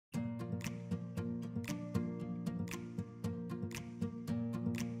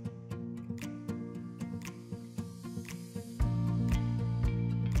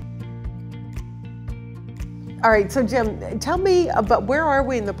All right, so Jim, tell me about where are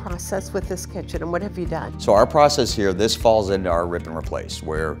we in the process with this kitchen and what have you done? So our process here, this falls into our rip and replace,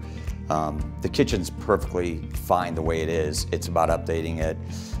 where the kitchen's perfectly fine the way it is. It's about updating it.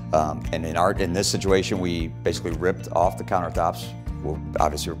 And in this situation, we basically ripped off the countertops. We'll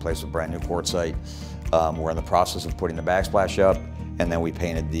obviously replace with brand new quartzite. We're in the process of putting the backsplash up, and then we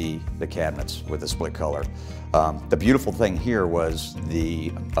painted the cabinets with a split color. The beautiful thing here was the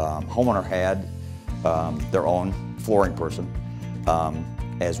homeowner had their own flooring person,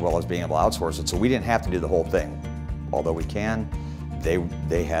 as well as being able to outsource it. So we didn't have to do the whole thing, although we can.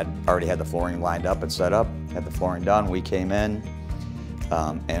 They had already had the flooring lined up and set up, had the flooring done. We came in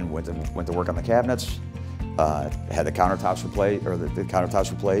and went to work on the cabinets, had the countertops replaced, or the countertops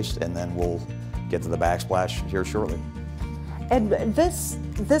replaced, and then we'll get to the backsplash here shortly. And this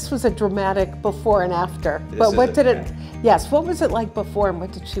was a dramatic before and after. But what did it? Yes, what was it like before, and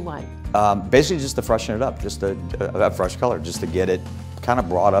what did she want? Basically, just to freshen it up, just a fresh color, just to get it kind of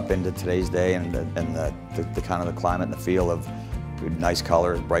brought up into today's day and the kind of the climate and the feel of nice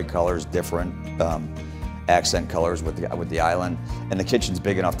colors, bright colors, different accent colors with the island. And the kitchen's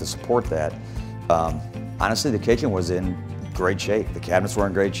big enough to support that. Honestly, the kitchen was in great shape. The cabinets were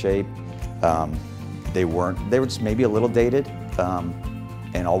in great shape. They were just maybe a little dated,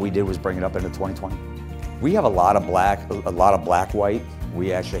 and all we did was bring it up into 2020. We have a lot of black white.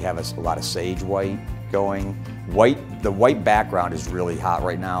 We actually have a lot of sage white going. The white background is really hot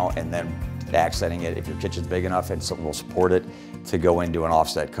right now, and then accenting it, if your kitchen's big enough and something will support it, to go into an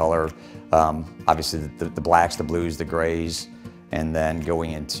offset color. Obviously the blacks, the blues, the grays, and then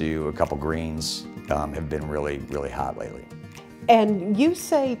going into a couple greens have been really, really hot lately. And you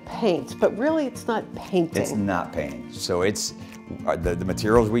say paint, but really it's not painting. It's not painting. So it's, the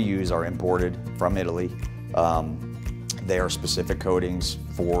materials we use are imported from Italy. They are specific coatings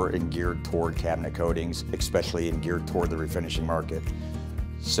for and geared toward cabinet coatings, especially and geared toward the refinishing market.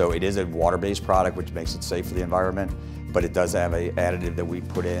 So it is a water-based product, which makes it safe for the environment, but it does have an additive that we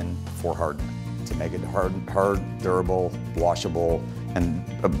put in for hardening to make it hard, durable, washable, and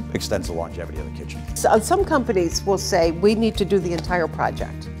extends the longevity of the kitchen. So some companies will say we need to do the entire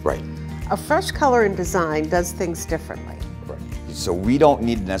project. Right. A Fresh Color and Design does things differently. Right. So we don't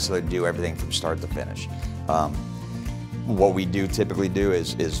need to necessarily do everything from start to finish. What we typically do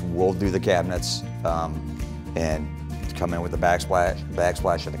is we'll do the cabinets and come in with the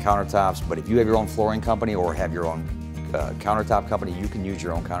backsplash and the countertops. But if you have your own flooring company or have your own countertop company, you can use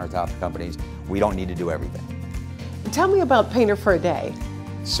your own countertop companies. We don't need to do everything. Tell me about Painter for a Day.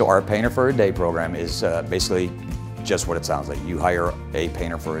 So our Painter for a Day program is basically just what it sounds like. You hire a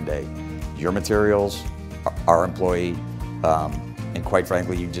painter for a day. Your materials, our employee, and quite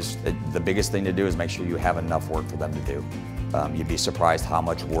frankly, the biggest thing to do is make sure you have enough work for them to do. You'd be surprised how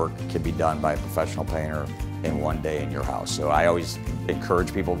much work can be done by a professional painter in one day in your house. So I always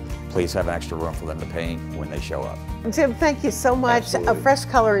encourage people, please have an extra room for them to paint when they show up. Jim, thank you so much. Absolutely. A Fresh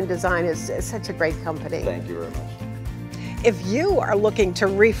Color and Design is such a great company. Thank you very much. If you are looking to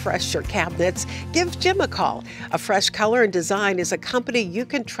refresh your cabinets, give Jim a call. A Fresh Color and Design is a company you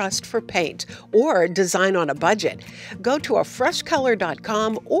can trust for paint or design on a budget. Go to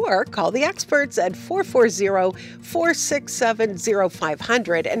afreshcolor.com or call the experts at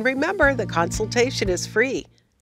 440-467-0500. And remember, the consultation is free.